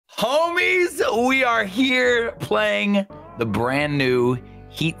Homies, we are here playing the brand new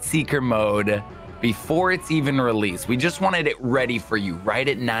Heat Seeker mode before it's even released. We just wanted it ready for you right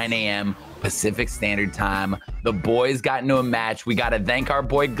at 9 a.m. Pacific Standard Time. The boys got into a match. We got to thank our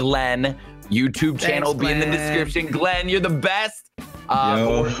boy Glen. YouTube channel will be in the description. Glen, you're the best.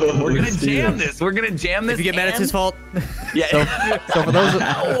 We're gonna jam this. We're gonna jam this. If you get mad, it's his fault. Yeah. So for those,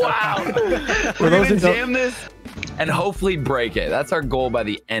 we're gonna jam this and hopefully break it. That's our goal by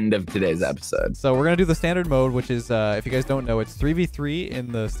the end of today's episode. So we're gonna do the standard mode, which is, if you guys don't know, it's 3v3 in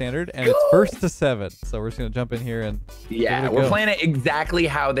the standard, and it's first to 7. So we're just gonna jump in here and we're playing it exactly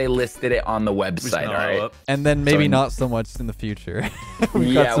how they listed it on the website. All right, and then maybe not so much in the future.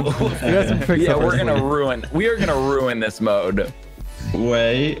 We are gonna ruin this mode.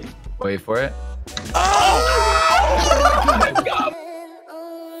 Wait for it.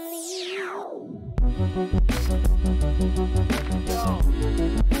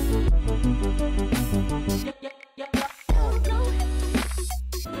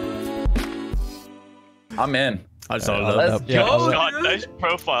 I'm in. Let's go. Nice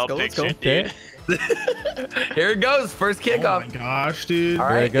profile picture, dude. Here it goes. First kickoff. Oh my gosh, dude. All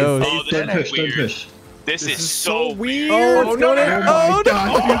right, there it goes. Oh, Don't push. This is so weird. Oh, no.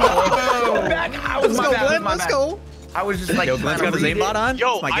 Let's go. I was just like, yo, Glen's got his aimbot on.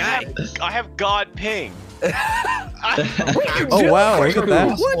 Yo, my guy. I have God ping. Oh wow, look at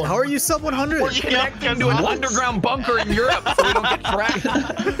that. What? How are you sub 100? We're connecting to an underground bunker in Europe so we don't get tracked.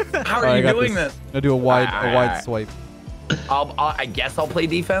 How are you doing this? I'm gonna do a wide swipe. I guess I'll play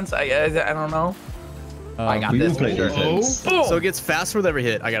defense. I don't know. I got we this. will play defense. Boom. So it gets faster with every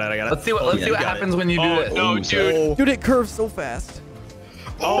hit. I got it. Let's see what happens when you do this. No, dude. Dude, it curves so fast.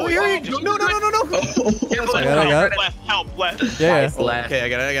 Oh, here you go. No. I got it. Left, help, left. Yeah. Nice, Leth. Okay, I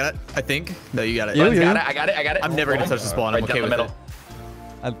got it. I think. No, you got it. You. I got it. I'm never gonna touch the spawn. I'm okay with it.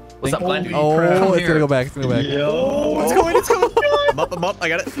 What's up, Glen? Oh, it's gonna go back. It's gonna go back. Yo. It's going. I'm up. I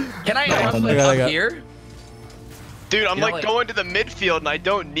got it. Can I I got it. here? Dude, I'm like going to the midfield and I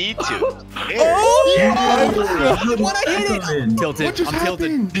don't need to. What? I hit it. Tilted. I'm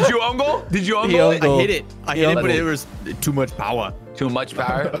tilted. Did you uncle? I hit it. But it was too much power. Too much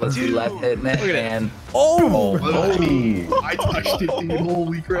power. Let's do Leth hitting it. And I touched it, dude.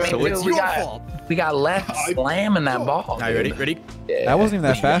 Holy crap. So it's your fault. We got Leth slamming that ball. Are you ready? Ready? Yeah. That wasn't even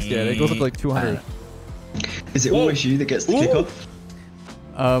that fast yet. It goes up to like 200. Is it always you that gets the kickoff?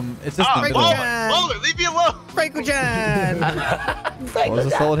 It's just the middle. Lawler, leave me alone. Franco-chan. That was a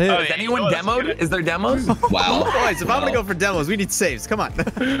solid hit. Is anyone demoed? Is there demos? Wow. Boys, if I'm gonna go for demos, we need saves. Come on.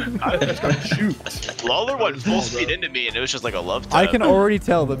 Lawler went full speed into me and it was just like a love tap. I can already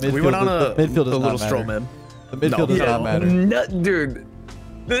tell the midfield. We went on the midfield does a little not stroll, matter. man. The midfield does not matter. No, dude.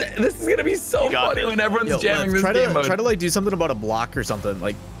 This is gonna be so funny when everyone's jamming this game mode. Try to like do something about a block or something.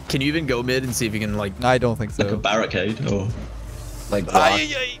 Like, can you even go mid and see if you can like? I don't think Like a so. barricade or Like,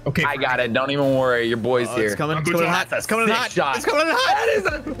 Okay. I got it. Don't even worry. Your boy's here. It's coming. It's coming hot. It's coming hot. Shot. It's coming hot. That is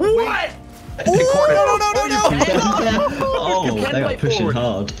a what? oh, they got pushing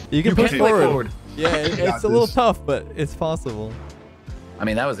hard. You can push can play forward. Yeah, it's a little tough, but it's possible. I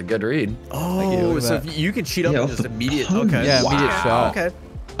mean, that was a good read. Oh, Look so at if you can cheat up Yeah, and off just the immediate. punch. Okay. Yeah, immediate shot. Okay.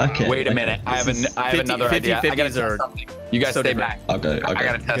 Okay. Wait a minute. I have another idea. I gotta 50-50s test something. You guys stay back. Okay. I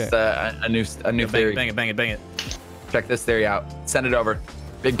gotta test a new theory. Bang it. Check this theory out. Send it over.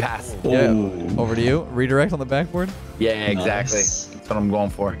 Big pass. Yeah. Ooh. Over to you. Redirect on the backboard. Yeah, exactly. Nice. That's what I'm going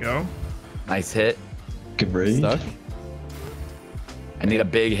for. Go. Nice hit. Good read. Stuck. I need a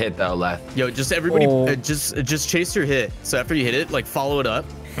big hit though, Leth. Yo, just everybody, Oh. just chase your hit. So after you hit it, like follow it up,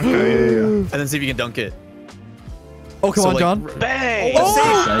 Okay, and then see if you can dunk it. Oh, come So, on, like, John. Bang!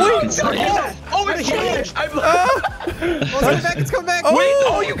 Oh, Good save. Oh, it's huge! it's coming back. It's coming back. Wait,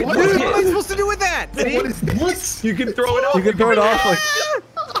 oh, you can What throw am I it. supposed to do with that? What is this? You can throw it off. You can throw it off like.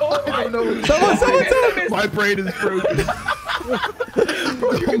 I don't know. Someone. My brain is broken.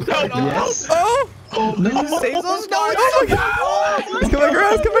 Yes. Oh! No. Saves those. No, Oh my god! It's coming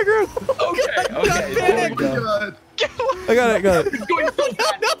around. It's coming around. Okay. Oh my god. I got it. It's going so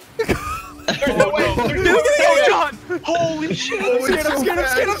fast. There's no way. There's no way. John! Holy shit!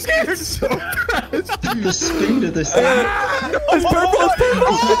 I'm scared. It's so fast. The speed of this thing. It's purple.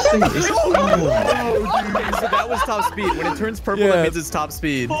 It's purple. So that was top speed. When it turns purple, Yeah. that means it's top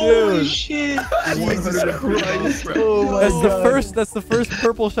speed. Holy shit! Jesus Christ. That's the first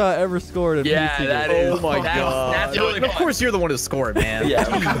purple shot ever scored. At Yeah, PCG. that is. Oh my god. That's really And of fun. course, you're the one who scored, man. Yeah.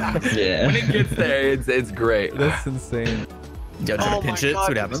 Yeah. When it gets there, it's great. That's insane. Yo, try to pinch it. See what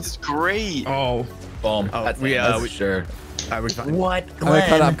This happens. is great. Oh. Boom. Oh, That's we sure. Alright, we're fine. What?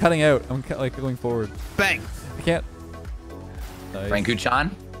 I'm cutting out. I'm like going forward. Bang. I can't. Nice. Franku-chan?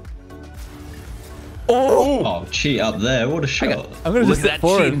 Oh, cheat up there. What a shot. I'm gonna Look just at sit that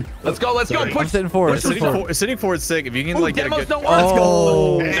forward. cheating. Let's go. Let's go. Sorry. I'm Push. sitting forward. Sitting forward's sick. If you can like get a demos good. don't work. Let's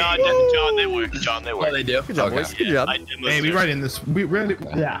Oh. go. No, John, they work. John, they work. Oh, they do. Good job, boys. Good job. I did Hey, we right in this. We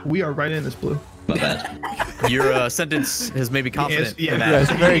are right in this blue. Not bad. Your sentence has made me confident Yes, in yeah. that.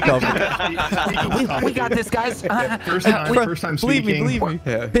 Yes, very confident. We got this, guys. First time Believe me, speaking. believe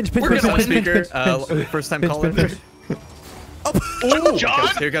me. Yeah. Pinch, pinch, We're pinch, gonna pinch, win. pinch, Speaker, pinch. first time Pinch, caller. pinch, pinch. Oh, John!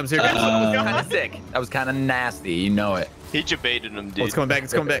 Here comes. Kind of sick. That was kind of nasty. You know it. He debated him, Oh, dude. it's coming back.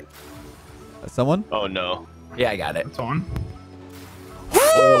 It's coming back. Someone? Oh no. Yeah, I got it. It's on.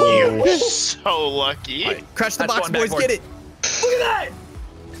 You were so lucky. Crash the That's box, going boys. backwards. Get it. Look at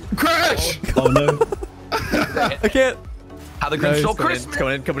Crash! Oh no. I can't. how the Nice. control Coming in. Christmas. It's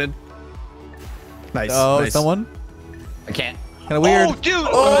coming in. Coming in. Nice. Oh, nice. someone? I can't. Kind of weird. Oh, dude.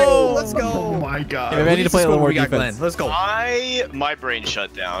 Oh, let's Oh go. my god. Yeah, maybe I need to play a little more We got defense. Glen. Let's go. My brain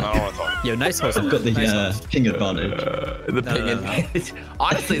shut down. I don't want to talk. Yo, nice host. I've got the Nice host. ping advantage. The ping no. advantage.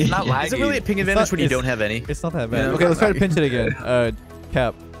 Honestly, it's not laggy. Is it really a ping advantage not- when you it's- don't have any? It's not that bad. Yeah. Okay, let's try to pinch it again.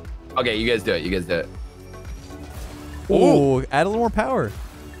 Cap. Okay, you guys do it. You guys do it. Ooh, add a little more power.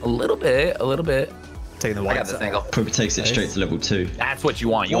 A little bit. A little bit. Taking the I wide got this side. angle. Probably takes it straight to level 2. That's what you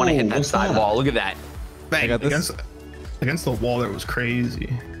want. You want to Ooh, hit that what's side that? wall. Look at that. I got this. Against the wall, that was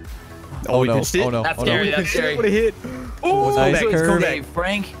crazy. Oh, we no. pinched it? Oh no. That's Oh no. scary. That's scary. What a hit. Oh, nice nice curve. Hey,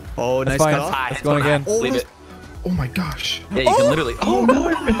 Frank. Oh, nice That's fine. cut. High. It's going again. Leave it. Oh my gosh. Yeah, you can literally. Oh no!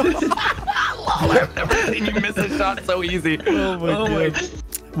 I've never seen you miss a shot so easy. Oh my god.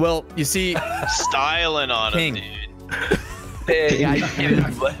 Well, you see, Styling on him, King. dude. Hey, I can't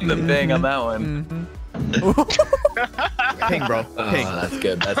even blame the thing on that one. ping, bro. Oh, Ping. that's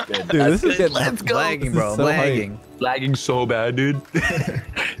good. That's good. Dude, That's this is good. getting Let's go. Lagging, This bro. is so Lagging. Lagging so bad, dude.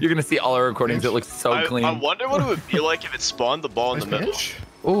 You're gonna see all our recordings. It looks so clean. I wonder what it would be like if it spawned the ball in the Nice middle. pinch.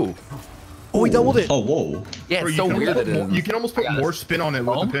 Ooh. Oh, he doubled it. Oh, whoa. Yeah, Or it's you so can weird that almost- it You can almost put I got more it. spin on it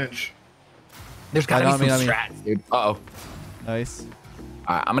with Oh. the pinch. There's gotta I be know, some I mean. strats, dude. Uh oh. Nice.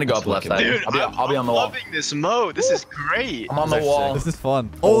 All right, I'm gonna go up left side. Dude, I'll be on the wall. loving this mode. This is great. I'm on the wall. This is fun.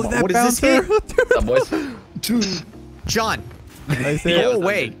 Oh, that what is this bouncer. What's up, boys? Dude. John. Nice Yeah, hit. Go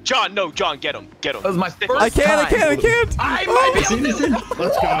away. John, no, John, get him. Get him. That was my first I can't. I time. can't. I can't. I might be It's in, it's in. Let's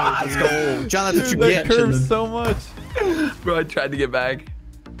go. Let's go. John, that's what you Dude, that get. curves so much. Bro, I tried to get back.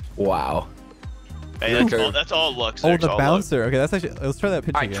 Wow. Hey, that's all luck. Oh, That's the all bouncer. Okay, that's actually. Let's try that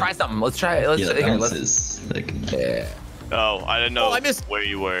pinch All right, again. try something. Let's try it. Let's, Yeah, the here, let's bounces. Like, yeah. luck. Oh, I didn't know Oh, I missed. where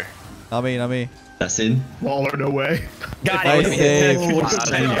you were. Not me. Not me. that's in. Wall or no way. Got Nice save.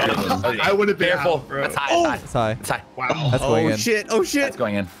 I would have been Careful. out, bro. That's high. It's high. That's high. Wow. That's going Oh, in. shit. Oh, shit. That's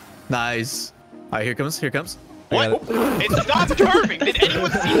going in. Nice. All right, here comes. Here comes. I got What? it. It's not curving. Did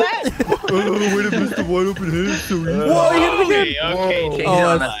anyone see that? Wait a minute, the wide open head. Whoa, you hit Okay, okay. Whoa. Change Oh, it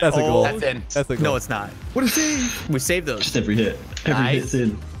on that's a that. goal. That's in. That's a goal. No, it's not. What a save. We saved those. Just every hit. Every Nice. hit's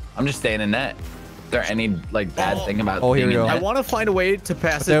in. I'm just staying in net. Is there any like bad thing about Oh, here being we in go. I net? want to find a way to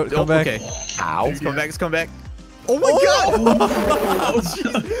pass Watch it. out, come back. Okay. Ow. It's coming back. It's coming back. Oh my god!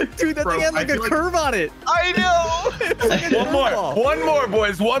 Dude, that Bro, thing had like I a feel like- curve on it. I know. One more. One more,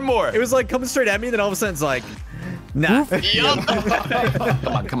 boys. One more. It was like coming straight at me, then all of a sudden it's like, nah. Yup.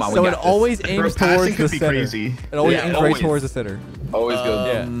 Come on. So we it got always Bro, aims passing towards the could be center. crazy. It always Yeah, aims always. right towards the center. this. Always goes.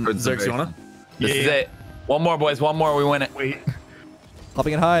 Yeah. towards the Zerx, you wanna? This is Yeah. it. One more, boys. One more. We win it. Wait.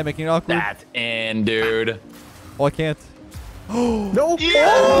 Popping it high, making it awkward. That's in, dude. Oh, I can't. No.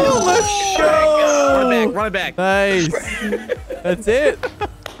 Oh, let's go. Run it back. Nice. That's it.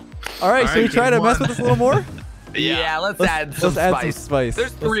 All right, should we Alright, try to game mess one. with this a little more? Yeah, let's add some Let's add spice. some spice.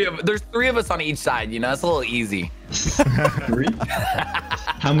 There's three of us on each side. You know, it's a little easy. 3?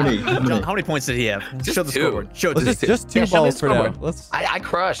 How many? How John, many? how many points did he have? Just Show the two. scoreboard. Show it to Let's me. just two Yeah, show me balls the for now. scoreboard. Let's I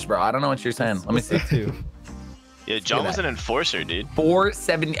crushed, bro. I don't know what you're saying. Let me see. two. Yeah, John was an enforcer, dude.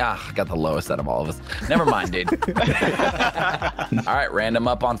 470. Ah, I got the lowest out of all of us. Never mind, dude. All right, random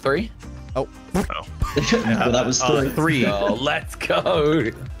up on 3. Oh, Well, that was 3. 3. Oh, let's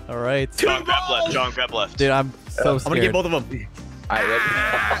go. all right. John, grab left. John, grab left. Dude, I'm so I'm scared. gonna get both of them. All right, ready?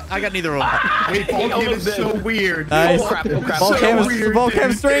 I got neither of them. Wait, ball game is so weird. Nice. Oh, crap. Oh, crap. Ball So cam is weird, ball dude.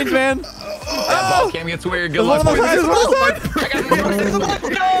 cam's strange, man. That ball cam gets weird. Good There's luck. one of those boys. guys.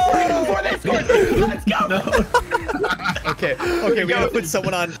 Let's go. Let's go. Okay. Okay, we gotta put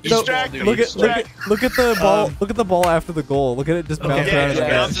someone on each No, ball, dude. look at the ball. Look at the ball after the goal. Look at it just bounce around. in the yeah,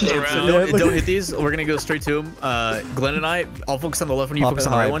 back. bounces around. Yeah, look Don't at- hit these. We're gonna go straight to him. Glenn and I'll focus on the left one. You Pop focus it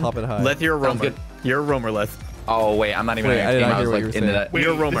on the right high, one. pop it high. Leth, you're a Sounds roamer. good. You're a roamer, Leth. Oh wait, I'm not even Wait, on I your did team. not I was hear what like you were into saying. that.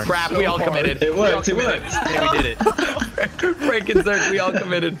 You're a roamer. Crap, we all committed. It worked. It worked. Yeah, we did it. Frank and Zerk, we all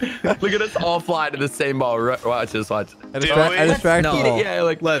committed. Look at us all fly to the same ball. Watch this, watch. I distracted No. the ball. Yeah,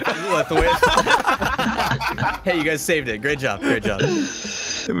 like Leth, the way Hey, you guys saved it. Great job. Great job.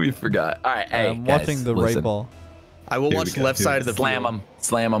 We forgot. All right, hey, I'm guys, watching the listen. right ball. I will Here watch we the go, left here side we of the Slam field. him.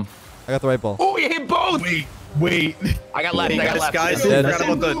 Slam him. I got the right ball. Oh, he hit both. Wait. I got left. Hey, I got left. guys, Dead. forgot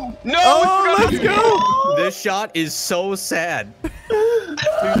about the. No! Oh, we let's forgot go! This shot is so sad.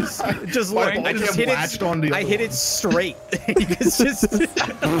 Just look, My I just ball hit latched on the it. I other hit one. it straight. It's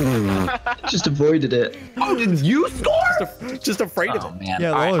Just avoided it. Oh, did you score? just afraid Oh of it. man. Yeah,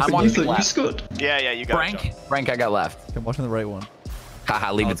 All right, Lawler, I'm you You watching thought you left. scored? Yeah, you got it. John. Frank, I got left. I'm watching the right one.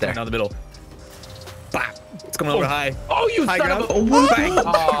 Haha, leave Oh, it it's there. coming down the middle. Bah. It's coming over high. Oh, you High son ground. of a. Oh, bang.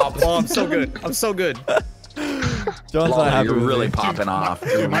 Oh, Oh, I'm so good. I'm so good. John's not Lawler, happy you're with really me. popping off.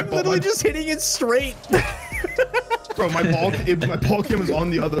 My Literally ball, just hitting it straight. bro, my ball cam was on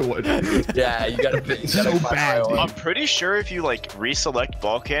the other one. Yeah, you gotta So find bad, the right one. I'm pretty sure if you like reselect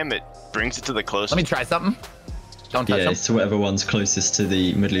ball cam, it brings it to the closest. Let me try something. Don't touch Yeah, him. it's to whatever one's closest to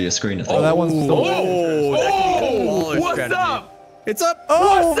the middle of your screen, I think. Oh, that one's so. Oh, that could be a baller what's strategy. up? It's up.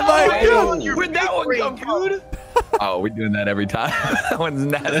 Oh What's my up, god! baby? Where'd that one come from? Oh, we're doing that every time. That one's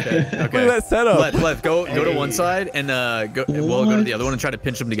nasty. Look at that setup. Leth, go to one side and we'll go to the other one and try to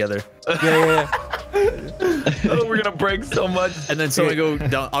pinch them together. Yeah. Oh, we're gonna break so much. And then someone go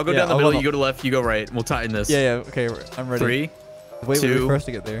down. I'll go Yeah, down the I'll middle. go- You go to left. You go right. And we'll tighten this. Yeah. Okay, I'm ready. 3. Wait 2. for us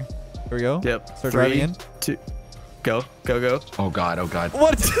to get there. Here we go. Yep. Start 3, driving in. 2. Go. Oh god. Oh god.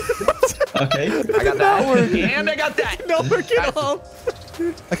 What? Okay. I got that. And I got that. No, get off.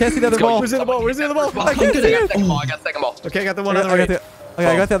 I can't see the other go. ball. Where's the other ball? Where's the other ball? I can't see it. Second ball. I got second ball. Okay, I got the one I on the got right. the. Okay,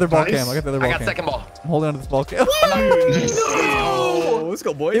 I got the other ball Nice. cam. I got the other ball I got cam. second ball. I'm holding onto this ball cam. Oh, let's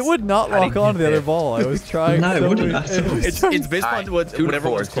go, boys. It would not I lock didn't onto the get other it. ball. I was trying. No, it so wouldn't many- at all. It's based Alright, on what 2 to whatever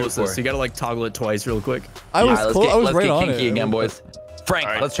 4, one's 2 to 4. closest. So you gotta like toggle it twice real quick. I was Alright, close. I was let's right get on kinky it. again, boys. Frank,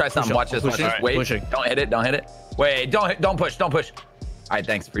 Alright, let's try something. up, Watch this. Watch pushing, this. Wait. pushing. Don't hit it. Don't hit it. Wait. Don't push. Don't push. All right.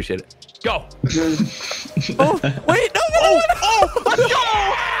 Thanks. Appreciate it. Go. Oh, wait, no,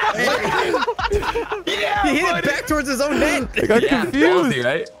 Yeah. He hit buddy. it back towards his own net. I got Yeah, confused. ballsy,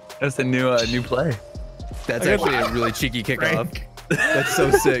 right? That's a new play. That's I got actually a really cheeky kickoff. That's so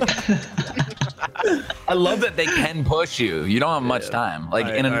sick. I love that they can push you. You don't have much time. Like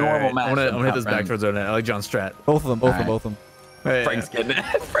in a normal match. I'm gonna hit this back towards our net. I like John Strat. Both of them. Both of them. Hey, Frank's getting it.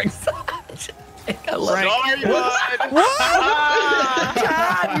 Frank's. I love Frank. it. Sorry, bud.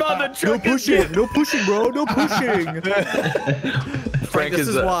 God, mother No truck is pushing. No pushing, bro. No pushing. Frank This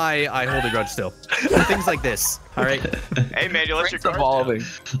is a- why I hold a grudge still. Things like this. All right. Hey, man, you let your Frank's guard evolving.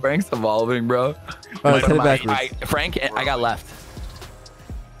 Frank's evolving, bro. All right, let's head All backwards. right, Frank, I got left.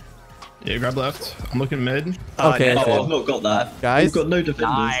 Yeah, grab left. I'm looking mid. Okay, net. okay. Oh, I've not got that. Guys? We've got no defenders.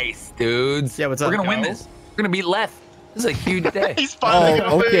 Nice, dudes. Yeah, what's We're up? gonna win Go. this. We're gonna beat Leth. This is a huge day. He's finally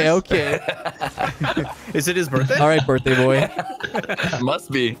gonna Oh, okay, lose. okay. Is it his birthday? All right, birthday boy. Must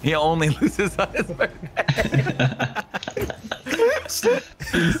be. He only loses on his birthday.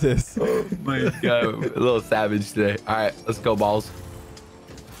 Jesus. Oh my god, a little savage today. All right, let's go, balls.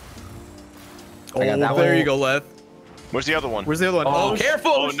 I got that there one. you go, Leth. Where's the other one? Where's the other one? Oh,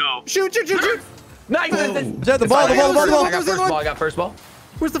 careful! Oh, no. Shoot, shoot, shoot, shoot. Nice. Jet, the ball, the ball, the ball, the ball. I got first ball. I got first ball.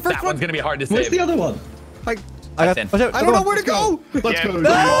 Where's the first That one? one's gonna be hard to Where's save. the other one? I got. That's in. Watch out, I don't know where to go. Let's Yeah. go.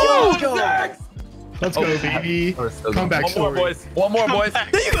 No! baby. Let's go, baby. Comeback One more, story. boys. One more, boys.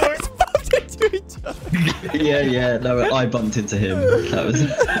 You guys bumped into each other. Yeah. No, I bumped into him. That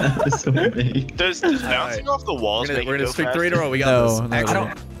was on me. Does bouncing off the walls We're make gonna it go streak faster? 3 in a row. We got No, this. no, I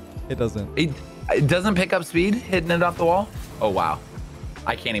Excellent. don't. It doesn't. It doesn't pick up speed hitting it off the wall. Oh wow,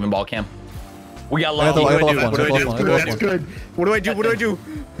 I can't even ball cam. We got I got the low. left one. What do I do? I got the That's left one. good. What do I do? What do I do?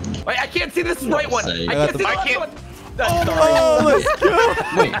 Wait, I can't see this right one. Save. I I got can't see the- the I can't- left one. That's Oh, let's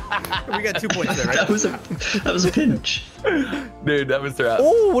go. Wait, We got 2 points there, right? that was a pinch. Dude, that was throughout.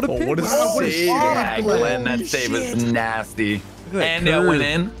 Oh, what a Oh, pin. what a Oh, save. Yeah, Glenn, that Holy save was shit. nasty. Look at that And it curve. went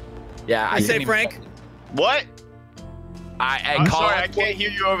in. Yeah, I I say, couldn't even- Frank. What? I I'm call sorry, it- I can't hear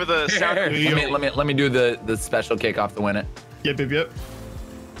you over the Here, sound. let me do the special kickoff to win it. Yep.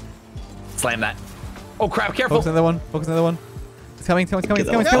 Slam that. Oh crap! Careful. Focus on the other one. Focus on the other one. It's coming. It's coming. It's coming. It's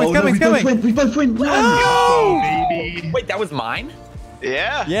Oh, coming. no, It's coming. we both win. Oh, baby. Wait, that was mine?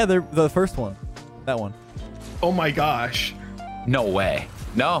 Yeah. Yeah, they're the first one. That one. Oh my gosh. No way.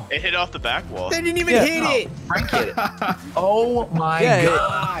 No. It hit off the back wall. They didn't even Yeah. hit it. Frank hit it. Oh my Yeah,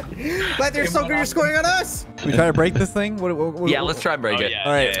 god. But they're so good. You're scoring on us. We try to break this thing. What, Yeah, let's try and break Oh, it. yeah.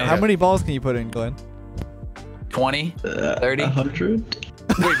 All right. How many balls can you put in, Glenn? 20, 30. 100.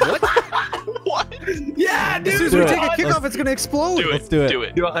 Wait, what? What? Yeah, As soon as do we it. take a Let's- kickoff, it's gonna explode. Do it. Let's do it. Do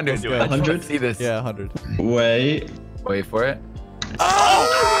it. Do 100. Do it. I just wanna 100? see this. Yeah, 100. Wait. Wait for it.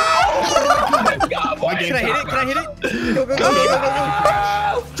 Can I hit it? Can I hit it? Go, go, go, go, go,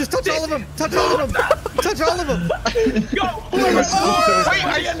 go, go. Just touch all of them. Touch all of them. Touch all of them. Go! Wait, I scored!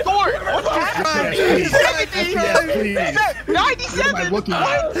 What's happening? Yes, please. 97! What am I looking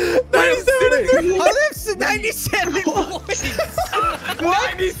What? at? 97 points.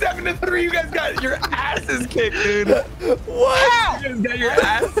 97-3. You guys got your asses kicked, dude. What? How? You guys got your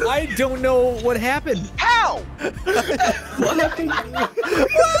ass. I don't know what happened. How?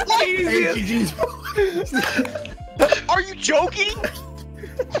 Easiest. Are you joking?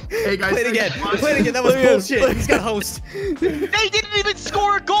 Hey guys, Play it again. Play it again. That was bullshit. He's got host. They didn't even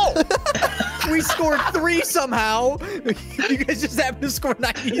score a goal. We scored 3 somehow. You guys just happened to score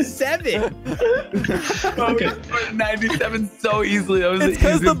 97. Okay. 97 so easily. That was It's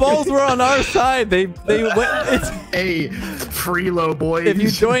because the balls were on our side. They went. It's, Hey, Freelo boys. if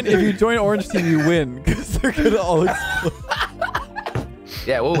you join Orange Team, you win because they're gonna all explode.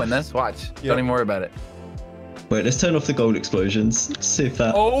 Yeah, we'll win this. Watch. Don't even worry about it. Wait, let's turn off the gold explosions. See if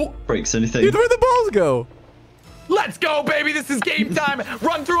that breaks anything. Dude, where'd the balls go? Let's go, baby. This is game time.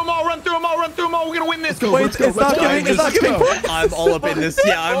 Run through them all. Run through them all. Run through them all. We're gonna win this. Wait, it's not giving. It's not giving. I'm all up in this.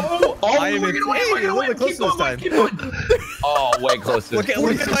 Yeah, I am we're gonna win. We're gonna win. close Keep going, this time. keep going. Oh, way closer. Look at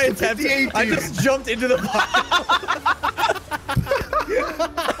my attempt. I just jumped into the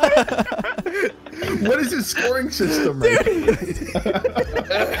What is his scoring system right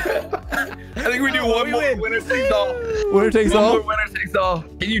I think we do one more winner takes all. Winner takes One all. more winner takes all.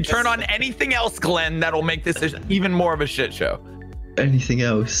 Can you turn on anything else, Glenn, that'll make this even more of a shit show? Anything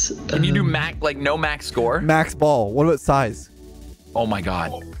else? Can you do no max score? Max ball. What about size? Oh my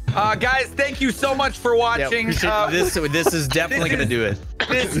god. Guys, thank you so much for watching. This is definitely gonna do it.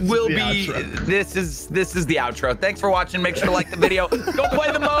 This will be this is the outro. Thanks for watching. Make sure to like the video. Go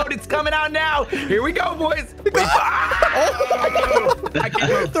play the mode. It's coming out now. Here we go, boys. Wait, I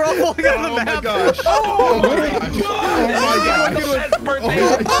can't. They're all falling out of the map. gosh. Oh my god. Best birthday.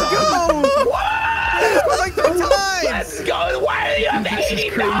 Like 3 times. Let's go. Why are you at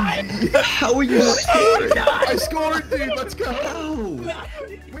 89? How are you not? I scored, dude. Let's go.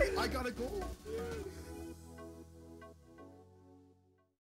 Wait, I got a goal.